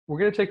we're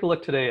going to take a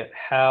look today at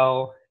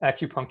how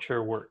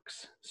acupuncture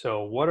works.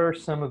 So what are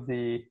some of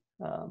the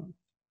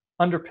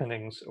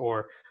underpinnings,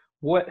 or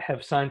what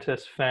have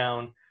scientists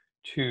found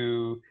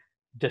to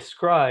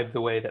describe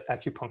the way that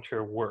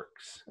acupuncture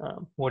works?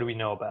 What do we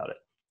know about it?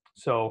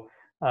 So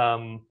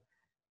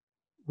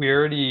we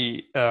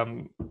already,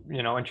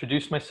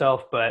 introduced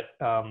myself, but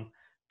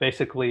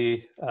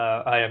basically,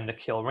 I am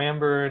Nikhil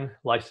Ramburn,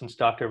 licensed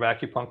doctor of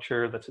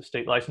acupuncture. That's a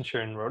state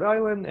licensure in Rhode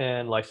Island,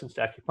 and licensed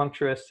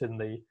acupuncturist in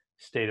the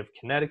state of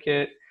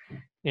Connecticut.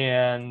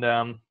 And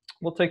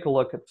we'll take a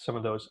look at some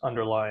of those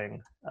underlying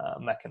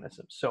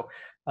mechanisms. So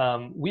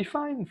we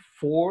find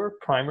 4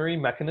 primary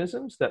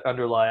mechanisms that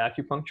underlie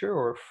acupuncture,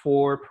 or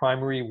 4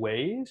 primary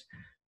ways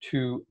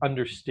to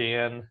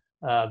understand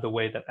the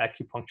way that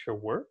acupuncture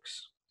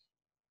works.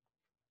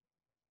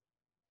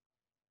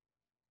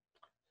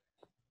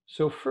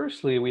 So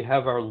firstly, we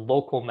have our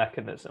local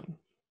mechanism.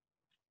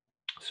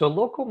 So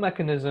local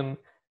mechanism,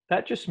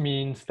 that just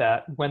means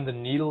that when the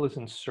needle is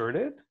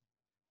inserted,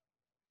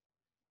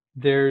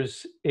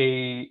 there's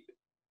a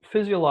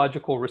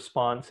physiological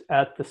response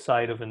at the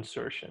site of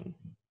insertion.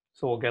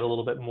 So we'll get a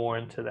little bit more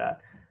into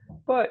that.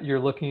 But you're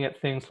looking at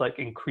things like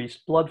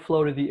increased blood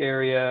flow to the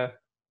area,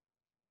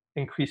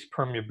 increased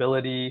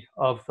permeability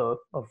of the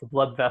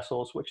blood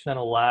vessels, which then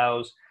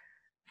allows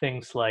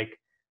things like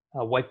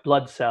white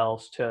blood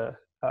cells to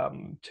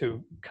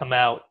come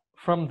out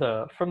from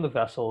the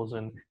vessels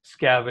and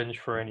scavenge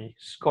for any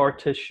scar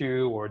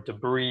tissue or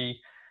debris.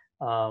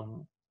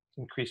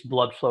 Increased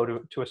blood flow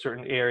to a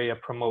certain area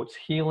promotes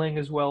healing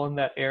as well in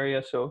that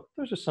area. So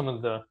those are some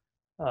of the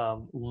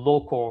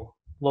local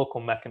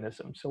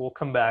mechanisms. So we'll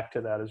come back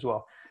to that as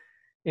well.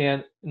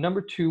 And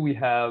number 2, we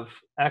have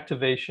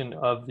activation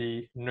of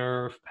the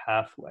nerve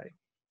pathway.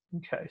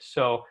 Okay,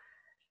 so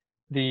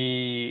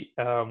the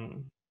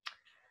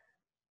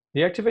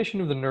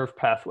activation of the nerve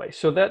pathway.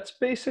 So that's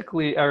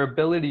basically our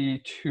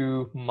ability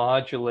to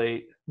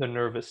modulate the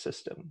nervous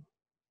system.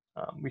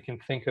 We can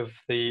think of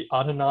the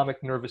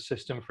autonomic nervous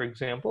system, for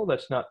example,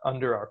 that's not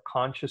under our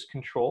conscious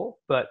control,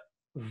 but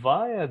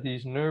via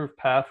these nerve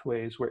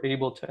pathways, we're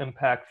able to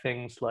impact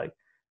things like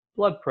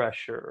blood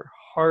pressure,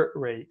 heart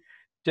rate,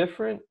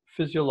 different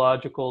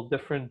physiological,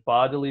 different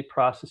bodily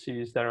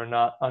processes that are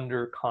not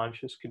under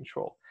conscious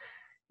control.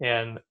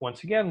 And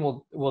once again,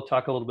 we'll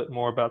talk a little bit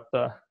more about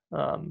the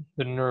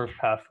nerve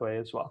pathway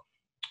as well.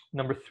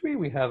 Number 3,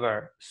 we have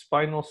our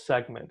spinal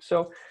segment.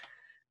 So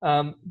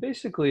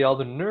basically, all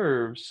the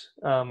nerves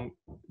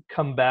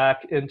come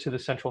back into the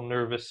central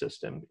nervous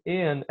system,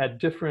 and at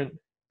different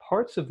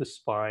parts of the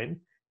spine,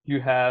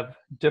 you have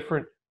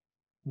different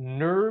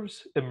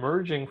nerves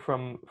emerging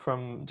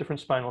from different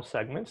spinal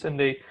segments, and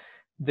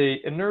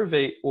they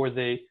innervate, or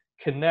they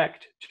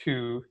connect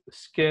to the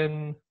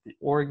skin, the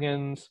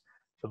organs,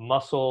 the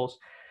muscles.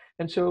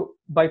 And so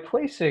by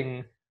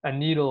placing a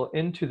needle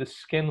into the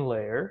skin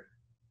layer,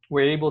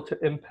 we're able to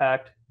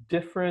impact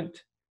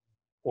different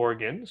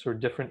organs or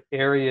different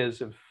areas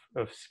of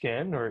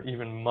skin or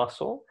even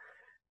muscle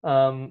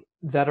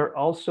that are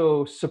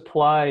also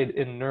supplied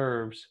in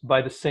nerves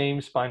by the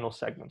same spinal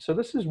segment. So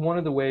this is one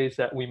of the ways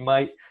that we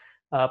might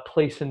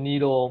place a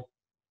needle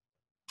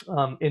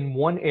in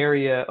one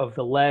area of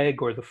the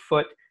leg or the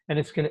foot, and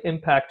it's going to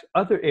impact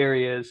other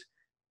areas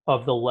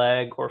of the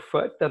leg or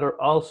foot that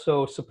are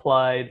also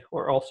supplied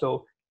or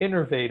also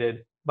innervated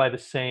by the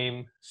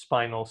same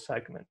spinal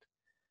segment.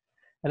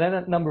 And then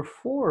at number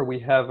 4, we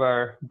have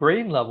our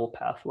brain level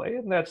pathway,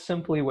 and that's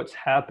simply what's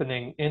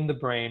happening in the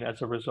brain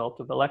as a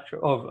result of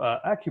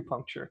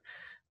acupuncture.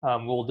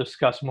 We'll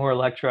discuss more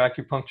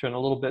electroacupuncture in a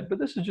little bit, but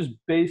this is just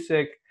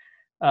basic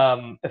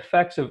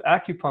effects of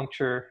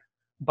acupuncture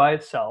by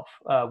itself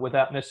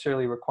without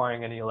necessarily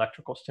requiring any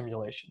electrical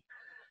stimulation.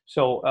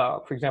 So,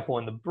 for example,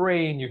 in the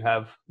brain, you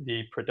have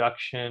the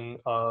production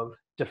of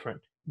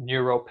different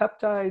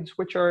neuropeptides,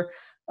 which are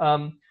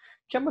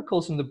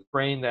chemicals in the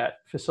brain that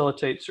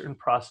facilitate certain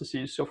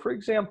processes. So for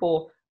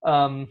example,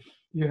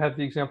 you have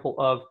the example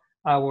of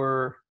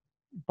our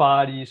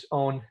body's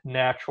own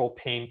natural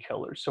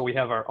painkillers. So we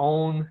have our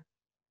own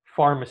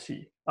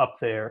pharmacy up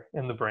there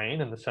in the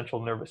brain, in the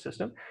central nervous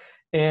system,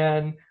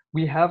 and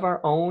we have our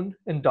own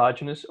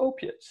endogenous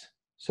opiates.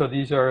 So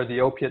these are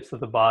the opiates that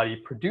the body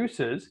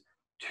produces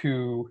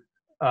to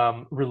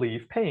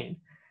relieve pain.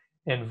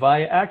 And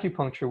via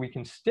acupuncture, we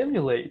can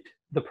stimulate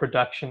the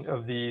production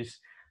of these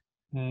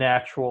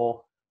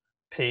natural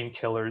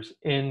painkillers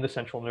in the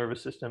central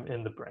nervous system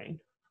in the brain.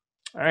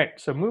 All right,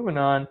 so moving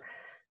on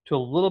to a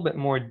little bit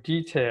more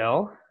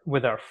detail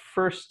with our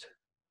first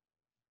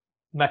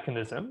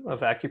mechanism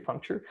of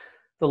acupuncture,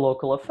 the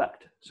local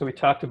effect. So we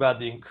talked about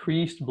the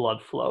increased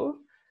blood flow.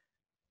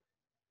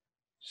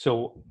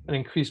 So an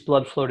increased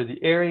blood flow to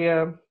the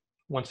area,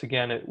 once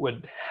again, it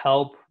would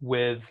help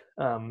with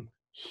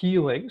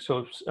healing.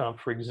 So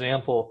for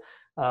example,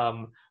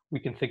 we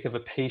can think of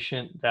a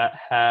patient that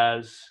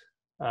has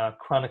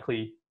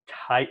chronically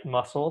tight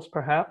muscles,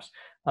 perhaps.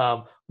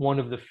 One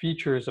of the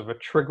features of a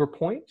trigger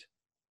point,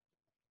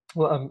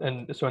 well,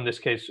 and so in this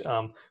case,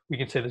 we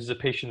can say this is a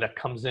patient that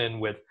comes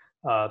in with,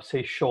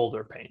 say,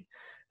 shoulder pain.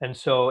 And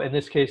so in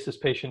this case, this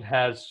patient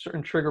has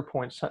certain trigger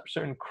points,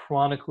 certain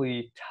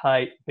chronically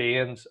tight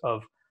bands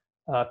of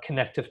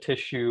connective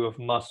tissue, of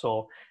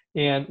muscle.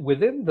 And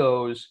within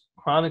those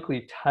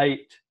chronically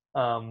tight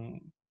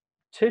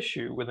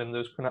tissue, within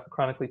those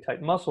chronically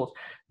tight muscles,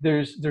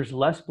 there's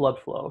less blood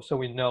flow. So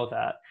we know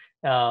that.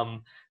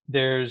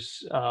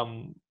 There's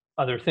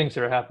other things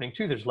that are happening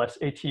too. There's less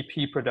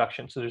ATP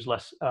production, so there's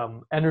less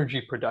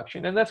energy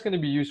production. And that's going to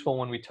be useful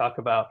when we talk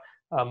about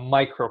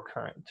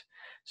microcurrent.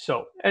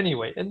 So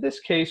anyway, in this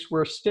case,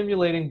 we're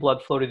stimulating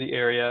blood flow to the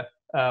area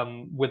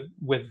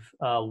with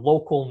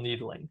local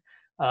needling.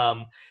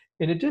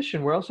 In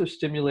addition, we're also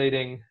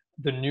stimulating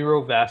the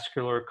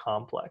neurovascular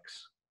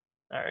complex.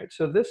 All right,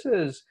 so this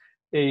is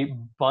a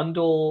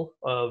bundle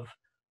of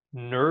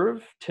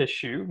nerve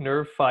tissue,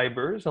 nerve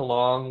fibers,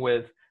 along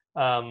with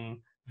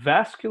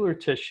vascular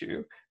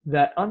tissue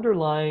that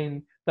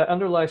underlie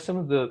some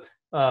of the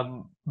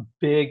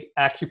big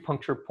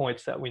acupuncture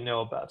points that we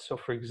know about. So,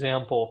 for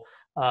example,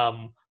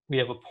 we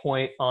have a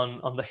point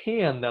on the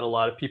hand that a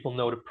lot of people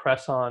know to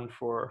press on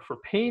for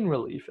pain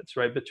relief. It's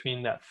right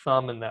between that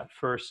thumb and that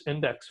first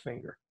index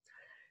finger.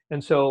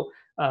 And so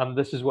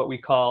this is what we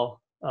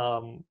call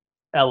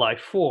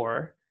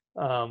LI4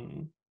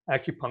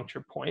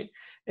 acupuncture point.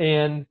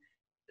 And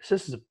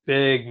this is a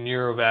big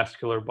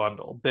neurovascular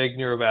bundle, big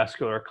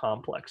neurovascular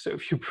complex. So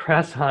if you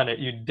press on it,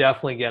 you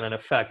definitely get an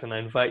effect. And I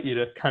invite you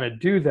to kind of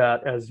do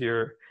that as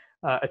you're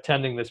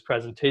attending this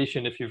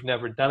presentation if you've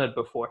never done it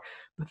before.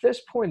 But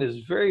this point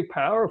is very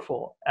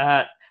powerful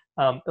at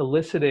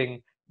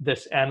eliciting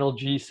this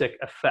analgesic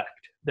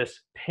effect,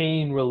 this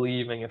pain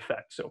relieving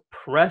effect. So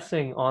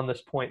pressing on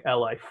this point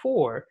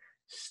LI4,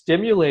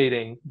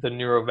 stimulating the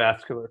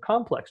neurovascular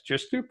complex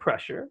just through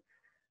pressure,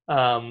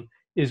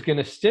 is going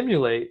to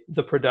stimulate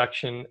the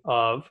production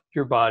of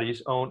your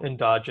body's own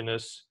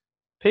endogenous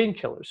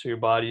painkillers, so your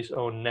body's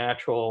own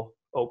natural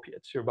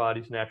opiates, your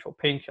body's natural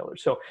painkillers.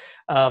 So,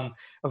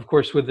 of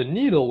course, with the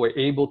needle, we're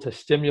able to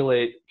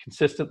stimulate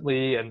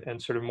consistently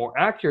and sort of more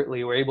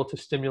accurately, we're able to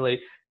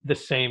stimulate the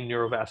same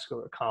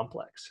neurovascular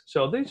complex.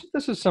 So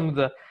this is some of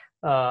the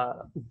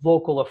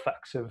local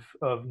effects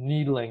of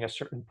needling a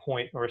certain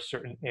point or a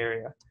certain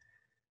area.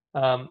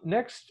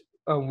 Next,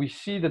 we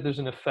see that there's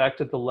an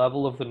effect at the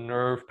level of the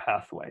nerve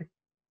pathway.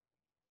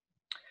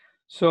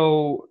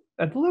 So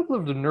at the level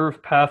of the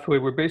nerve pathway,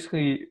 we're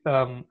basically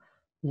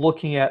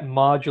looking at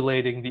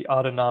modulating the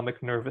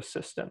autonomic nervous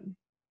system.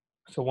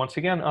 So once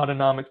again,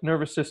 autonomic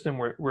nervous system,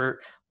 we're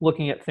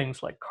looking at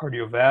things like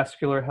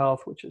cardiovascular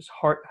health, which is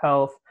heart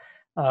health.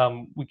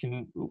 We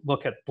can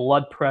look at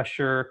blood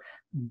pressure,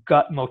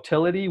 gut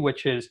motility,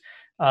 which is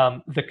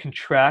the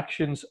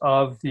contractions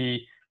of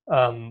the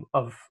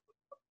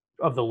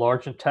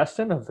large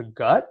intestine, of the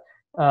gut.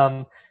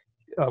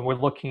 We're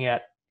looking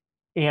at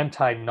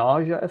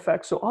anti-nausea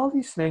effects. So all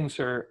these things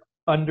are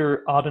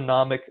under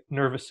autonomic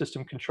nervous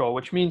system control,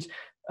 which means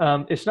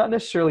it's not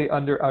necessarily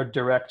under our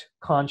direct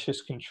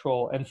conscious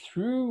control.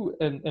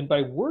 And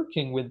by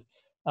working with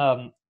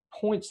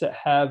points that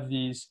have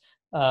these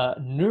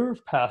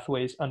nerve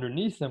pathways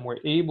underneath them, we're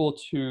able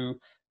to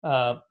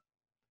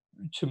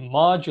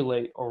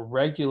modulate or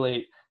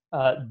regulate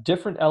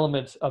different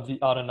elements of the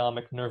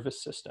autonomic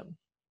nervous system.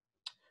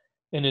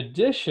 In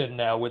addition,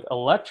 now with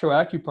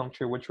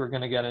electroacupuncture, which we're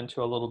going to get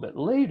into a little bit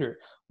later,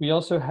 we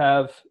also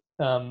have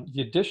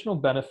the additional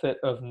benefit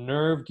of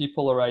nerve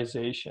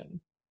depolarization.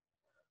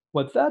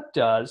 What that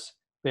does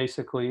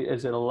basically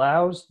is it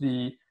allows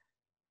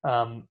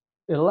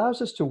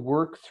us to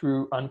work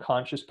through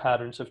unconscious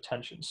patterns of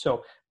tension.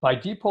 So by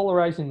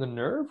depolarizing the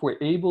nerve,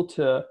 we're able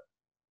to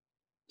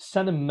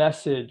send a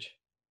message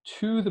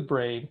to the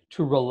brain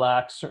to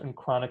relax certain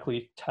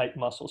chronically tight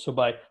muscles. So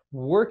by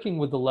working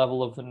with the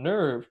level of the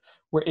nerve,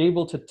 we're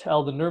able to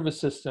tell the nervous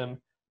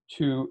system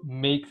to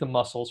make the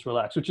muscles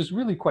relax, which is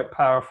really quite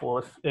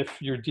powerful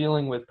if you're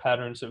dealing with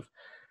patterns of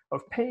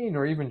pain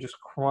or even just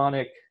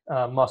chronic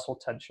muscle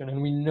tension.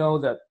 And we know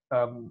that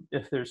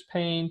if there's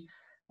pain,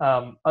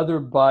 other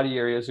body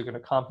areas are going to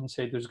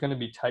compensate. There's going to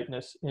be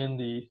tightness in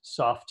the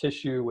soft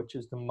tissue, which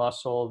is the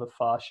muscle, the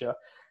fascia.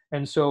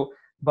 And so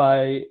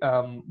by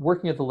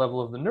working at the level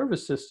of the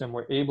nervous system,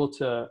 we're able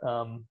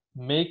to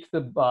make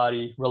the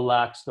body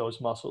relax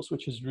those muscles,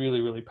 which is really,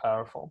 really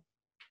powerful.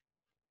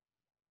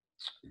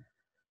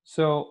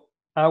 So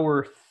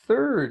our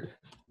third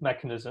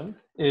mechanism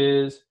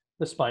is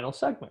the spinal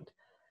segment.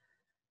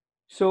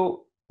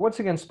 So once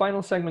again,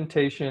 spinal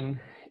segmentation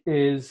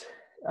is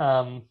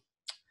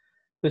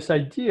this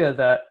idea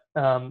that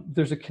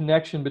there's a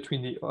connection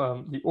between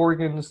the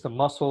organs, the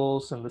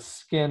muscles, and the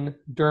skin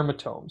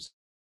dermatomes.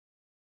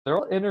 They're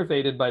all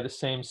innervated by the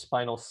same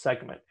spinal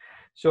segment.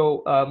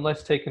 So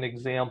let's take an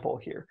example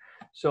here.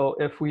 So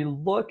if we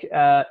look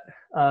at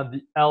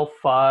the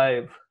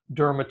L5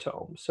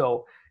 dermatome,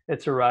 so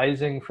it's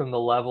arising from the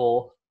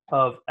level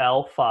of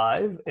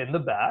L5 in the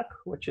back,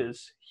 which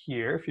is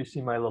here, if you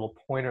see my little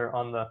pointer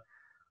on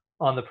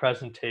the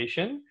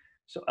presentation.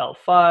 So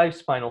L5,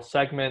 spinal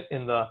segment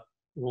in the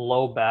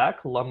low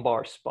back,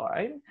 lumbar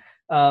spine.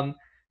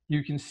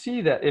 you can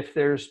see that if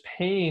there's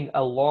pain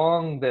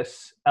along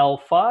this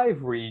L5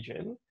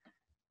 region,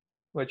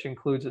 which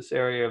includes this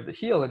area of the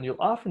heel, and you'll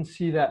often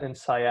see that in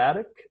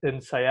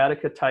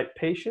sciatica type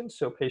patients.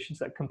 So patients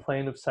that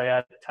complain of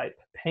sciatic type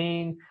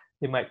pain,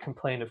 they might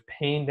complain of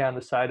pain down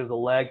the side of the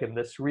leg in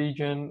this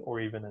region, or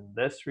even in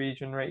this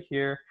region right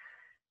here.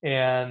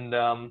 And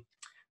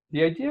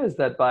the idea is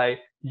that by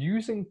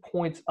using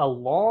points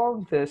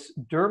along this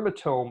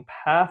dermatome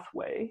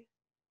pathway,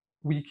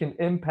 we can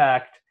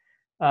impact,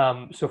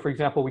 so for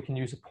example, we can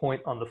use a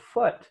point on the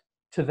foot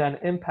to then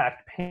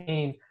impact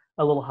pain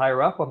a little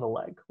higher up on the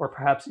leg, or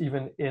perhaps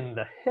even in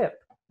the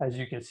hip. As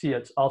you can see,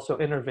 it's also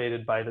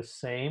innervated by the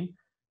same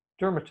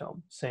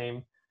dermatome,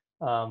 same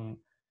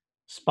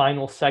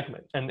spinal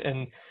segment.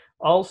 And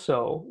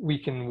also, we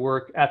can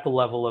work at the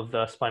level of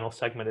the spinal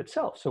segment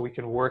itself. So we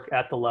can work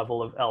at the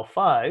level of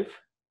L5,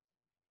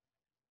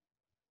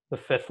 the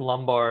fifth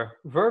lumbar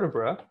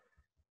vertebra,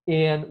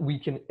 and we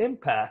can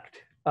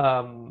impact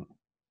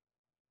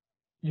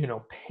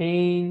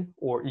pain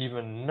or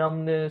even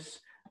numbness,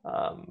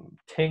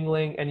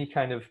 tingling, any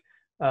kind of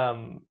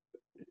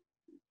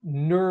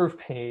nerve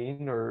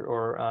pain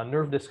or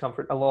nerve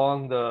discomfort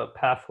along the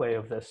pathway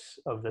of this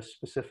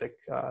specific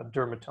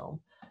dermatome.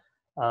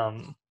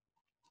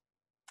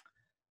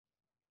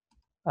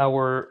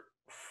 Our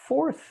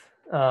fourth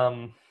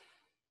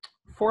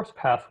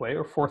pathway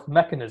or fourth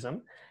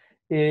mechanism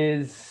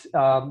is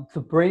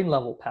the brain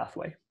level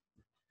pathway.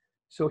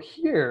 So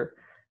here,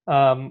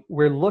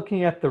 we're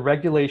looking at the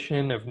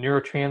regulation of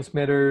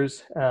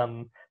neurotransmitters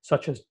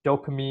such as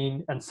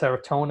dopamine and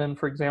serotonin,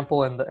 for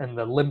example, and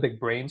the limbic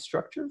brain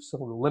structure. So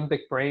the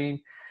limbic brain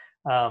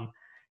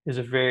is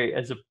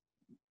a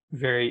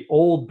very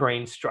old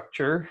brain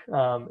structure.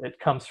 It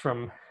comes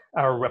from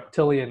our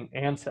reptilian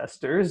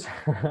ancestors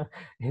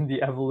in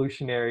the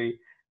evolutionary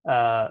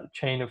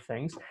chain of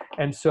things.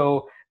 And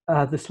so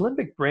this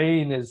limbic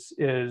brain is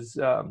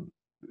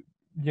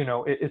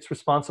it's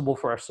responsible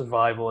for our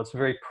survival. It's a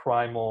very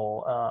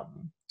primal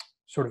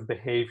sort of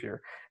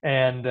behavior.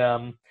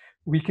 And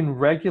we can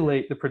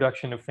regulate the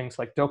production of things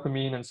like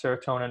dopamine and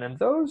serotonin. And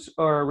those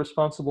are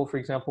responsible, for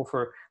example,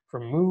 for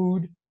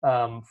mood,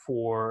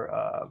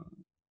 for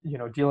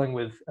dealing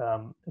with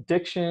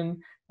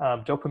addiction,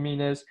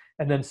 dopamine is.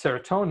 And then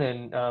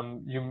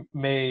serotonin, you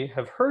may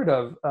have heard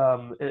of,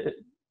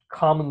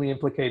 commonly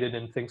implicated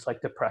in things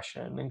like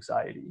depression and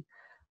anxiety.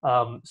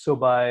 So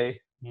by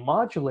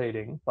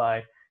modulating,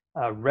 by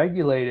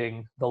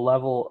regulating the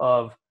level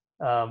of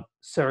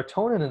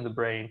serotonin in the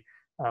brain,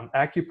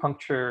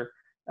 acupuncture,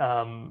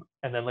 and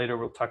then later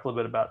we'll talk a little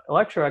bit about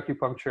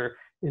electroacupuncture,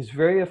 is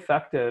very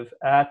effective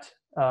at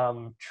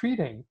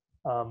treating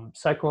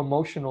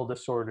psycho-emotional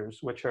disorders,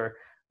 which are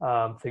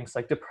things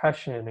like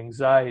depression,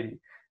 anxiety.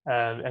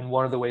 And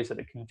one of the ways that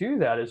it can do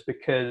that is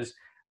because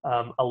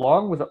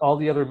along with all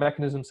the other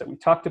mechanisms that we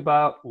talked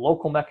about,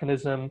 local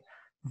mechanism,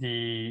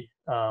 the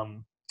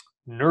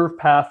nerve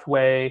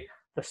pathway,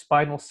 the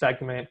spinal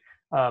segment,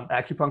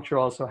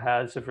 acupuncture also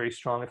has a very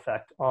strong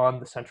effect on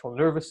the central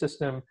nervous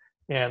system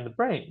and the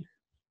brain.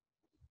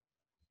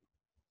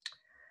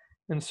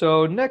 And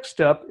so next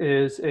up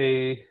is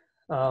a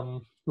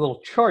little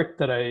chart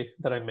that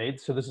I made.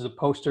 So this is a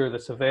poster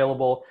that's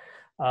available,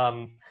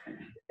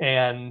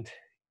 and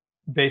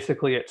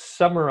basically it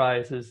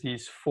summarizes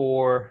these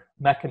four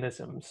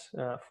mechanisms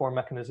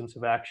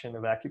of action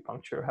of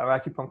acupuncture, how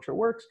acupuncture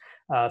works,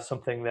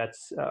 something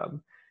that's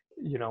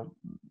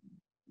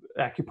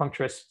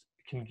acupuncturists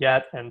can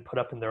get and put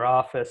up in their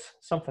office,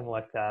 something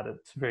like that.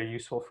 It's very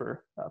useful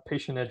for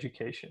patient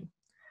education.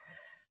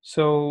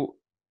 So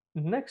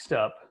next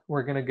up,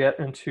 we're going to get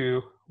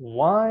into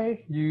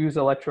why use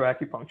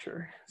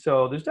electroacupuncture.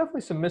 So there's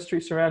definitely some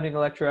mystery surrounding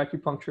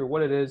electroacupuncture,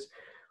 what it is,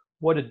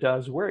 what it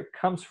does, where it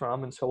comes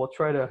from. And so we'll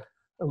try to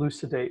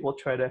elucidate, we'll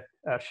try to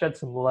shed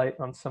some light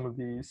on some of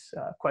these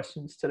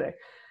questions today.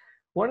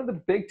 One of the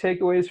big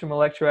takeaways from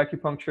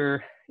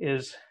electroacupuncture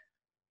is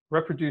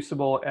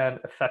reproducible and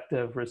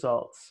effective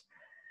results.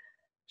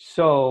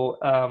 So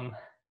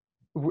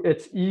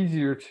it's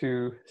easier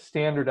to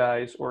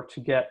standardize or to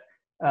get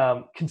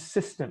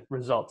consistent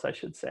results, I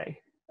should say.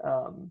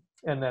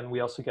 And then we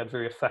also get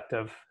very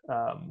effective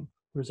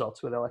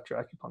results with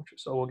electroacupuncture.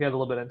 So we'll get a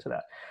little bit into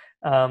that.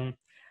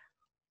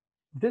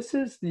 This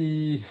is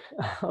the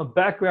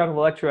background of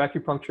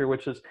electroacupuncture,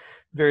 which is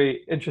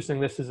very interesting.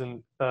 This is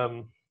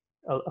a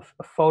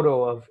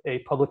photo of a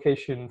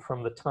publication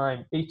from the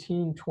time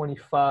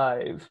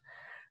 1825.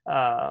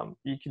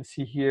 You can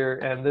see here,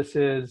 and this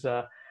is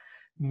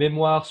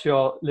Mémoire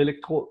sur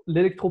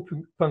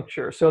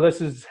l'électropuncture. So this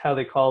is how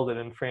they called it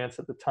in France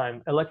at the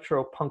time,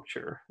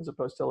 electropuncture, as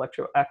opposed to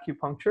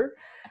electroacupuncture.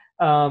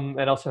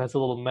 It also has a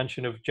little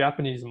mention of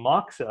Japanese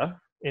moxa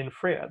in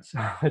France.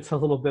 It's a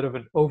little bit of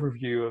an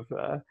overview of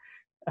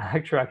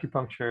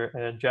electroacupuncture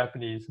and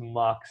Japanese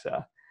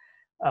moxa.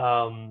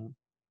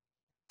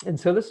 And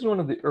so this is one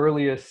of the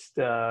earliest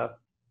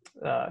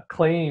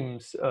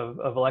claims of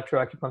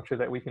electroacupuncture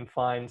that we can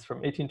find from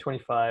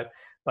 1825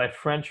 by a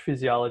French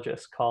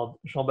physiologist called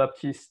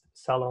Jean-Baptiste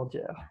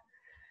Salandière.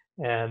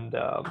 And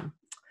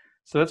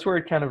So that's where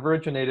it kind of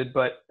originated.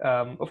 But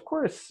of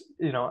course,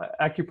 you know,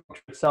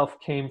 acupuncture itself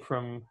came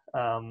from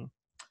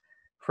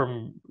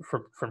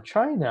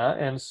China,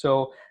 and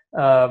so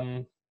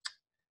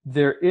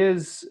there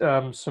is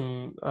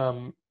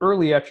some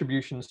early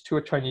attributions to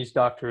a Chinese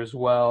doctor as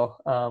well,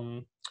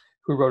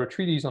 who wrote a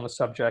treatise on the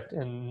subject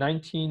in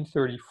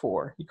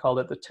 1934. He called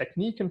it The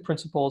Technique and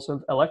Principles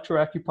of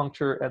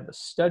Electroacupuncture and the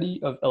Study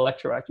of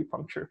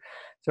Electroacupuncture.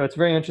 So it's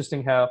very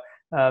interesting how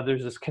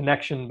there's this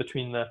connection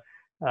between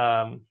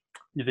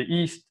the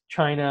East,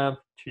 China,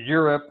 to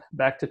Europe,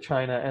 back to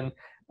China.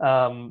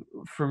 And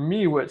for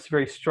me, what's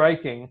very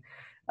striking,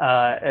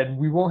 and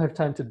we won't have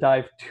time to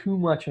dive too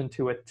much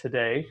into it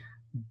today,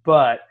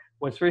 but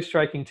what's very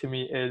striking to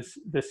me is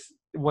this,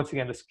 once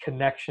again, this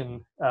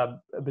connection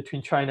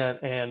between China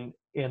and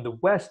the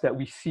West that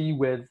we see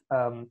with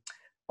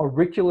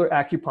auricular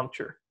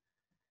acupuncture.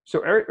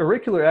 So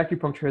auricular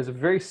acupuncture has a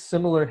very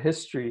similar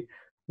history,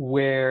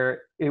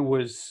 where it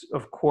was,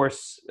 of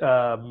course,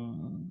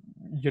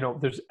 you know,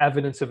 there's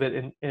evidence of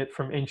it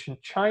from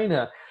ancient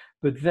China,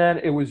 but then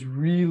it was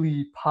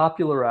really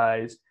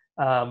popularized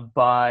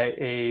by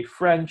a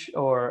French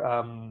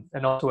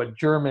and also a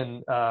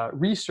German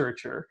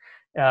researcher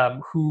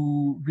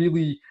who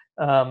really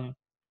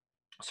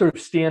sort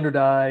of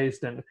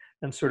standardized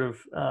and sort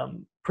of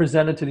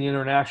presented to the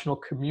international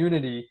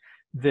community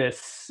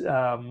this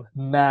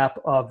map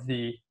of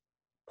the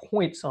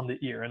points on the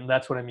ear. And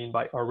that's what I mean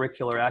by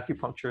auricular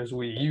acupuncture, is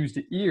we use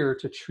the ear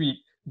to treat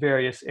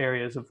various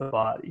areas of the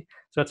body.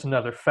 So that's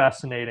another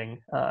fascinating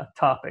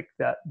topic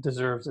that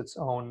deserves its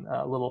own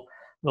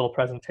little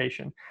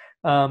presentation.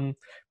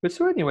 But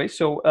so anyway,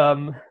 so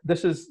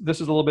this is a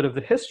little bit of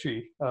the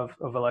history of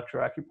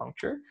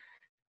electroacupuncture.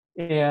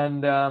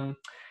 And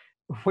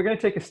we're going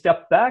to take a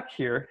step back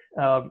here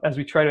as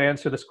we try to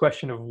answer this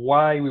question of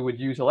why we would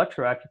use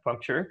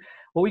electroacupuncture.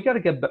 Well, we got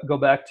to go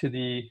back to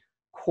the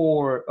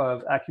core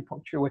of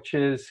acupuncture, which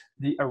is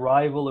the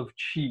arrival of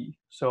qi.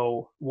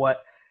 So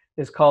what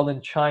is called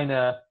in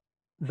China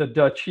the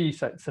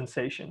qi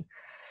sensation.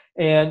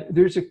 And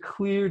there's a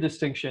clear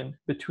distinction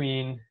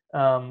between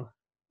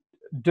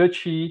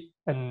qi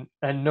and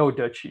no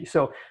qi.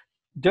 So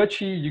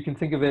qi, you can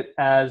think of it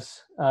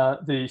as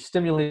the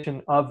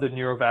stimulation of the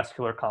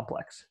neurovascular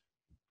complex,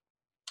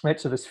 right?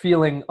 So this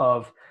feeling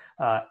of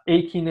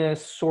achiness,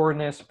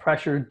 soreness,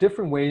 pressure,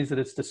 different ways that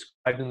it's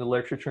described in the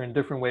literature, and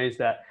different ways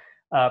that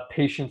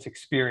patients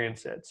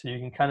experience it. So you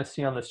can kind of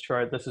see on this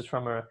chart, this is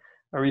from a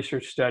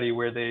research study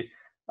where they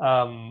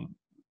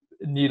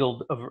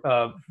needled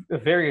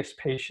various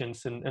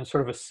patients and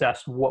sort of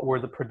assessed what were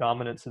the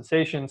predominant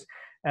sensations,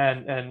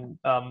 and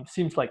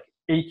seems like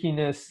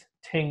achiness,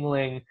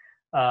 tingling,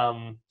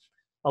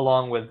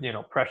 along with, you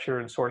know, pressure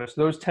and soreness,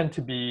 those tend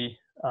to be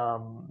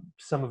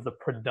some of the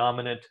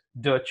predominant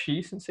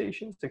qi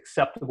sensations,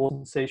 acceptable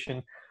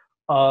sensation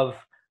of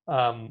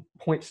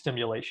point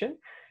stimulation.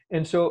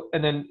 And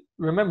then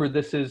remember,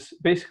 this is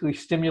basically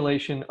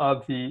stimulation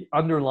of the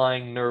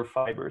underlying nerve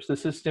fibers.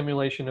 This is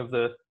stimulation of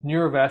the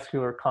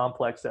neurovascular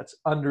complex that's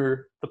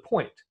under the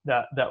point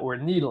that we're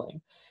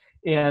needling.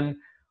 And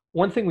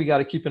one thing we got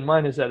to keep in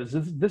mind is that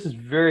this is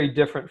very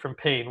different from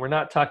pain. We're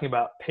not talking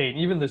about pain.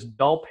 Even this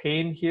dull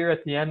pain here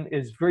at the end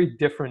is very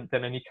different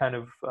than any kind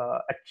of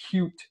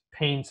acute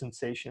pain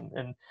sensation.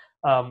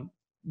 And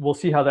we'll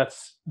see how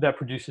that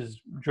produces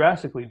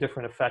drastically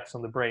different effects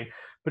on the brain.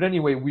 But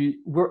anyway,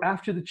 we're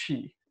after the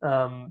qi.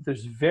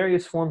 There's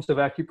various forms of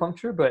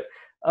acupuncture, but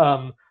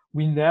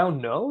we now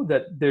know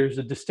that there's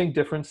a distinct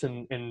difference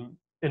in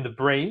the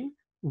brain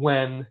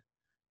when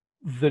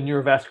the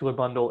neurovascular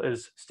bundle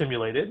is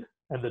stimulated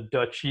and the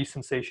qi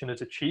sensation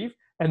is achieved,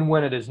 and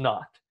when it is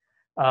not.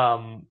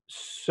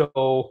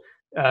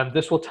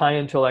 This will tie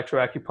into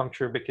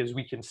electroacupuncture because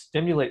we can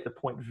stimulate the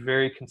point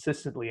very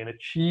consistently and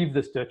achieve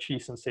this qi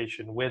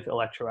sensation with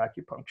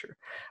electroacupuncture.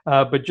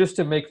 But just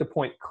to make the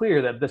point clear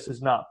that this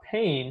is not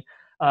pain,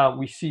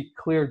 we see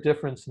clear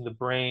difference in the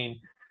brain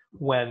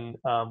when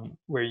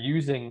we're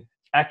using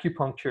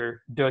acupuncture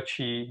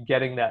qi,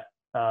 getting that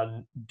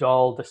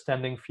dull,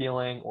 distending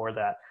feeling, or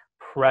that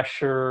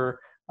pressure,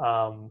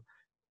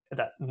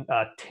 that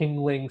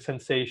tingling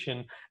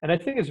sensation. And I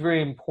think it's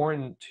very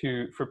important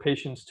for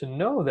patients to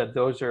know that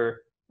those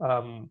are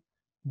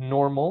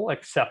normal,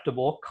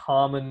 acceptable,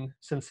 common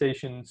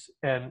sensations,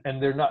 and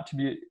there's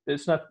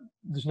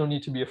no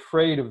need to be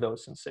afraid of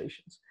those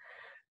sensations,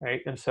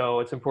 right? And so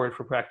it's important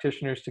for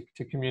practitioners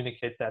to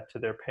communicate that to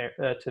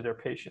their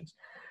patients.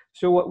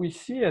 So what we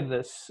see in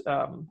this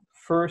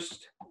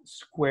first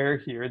square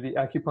here, the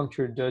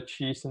acupuncture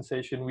qi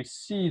sensation, we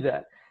see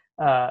that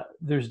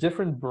there's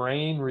different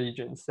brain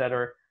regions that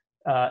are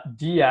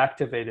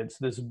deactivated.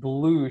 So this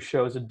blue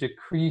shows a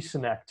decrease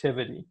in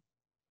activity,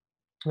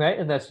 right?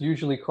 And that's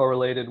usually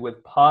correlated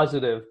with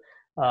positive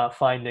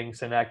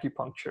findings in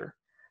acupuncture.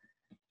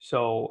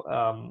 So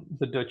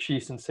the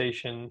qi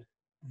sensation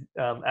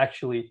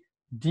actually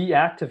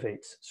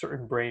deactivates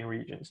certain brain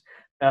regions.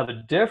 Now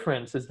the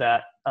difference is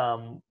that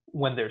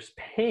when there's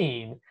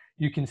pain,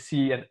 you can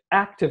see an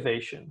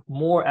activation,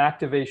 more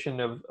activation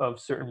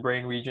of certain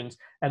brain regions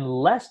and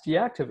less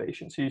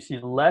deactivation. So you see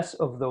less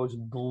of those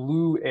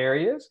blue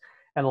areas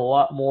and a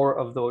lot more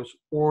of those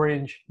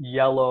orange,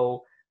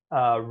 yellow,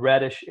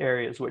 reddish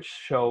areas, which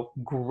show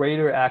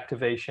greater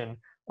activation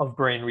of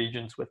brain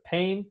regions with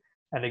pain.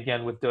 And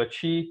again, with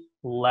DeQi,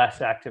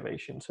 less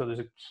activation. So there's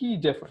a key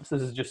difference.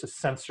 This is just a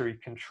sensory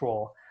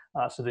control.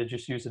 So they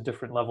just use a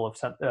different level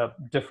of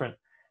different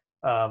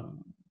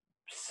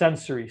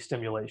sensory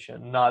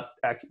stimulation, not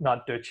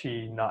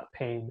DeQi, not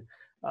pain,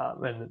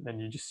 and then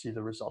you just see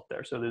the result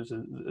there. So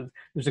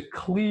there's a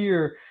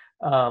clear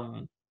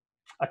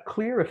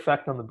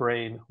effect on the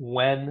brain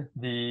when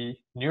the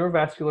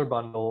neurovascular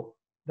bundle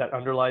that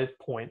underlies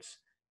points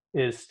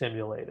is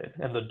stimulated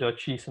and the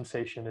DeQi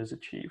sensation is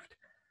achieved.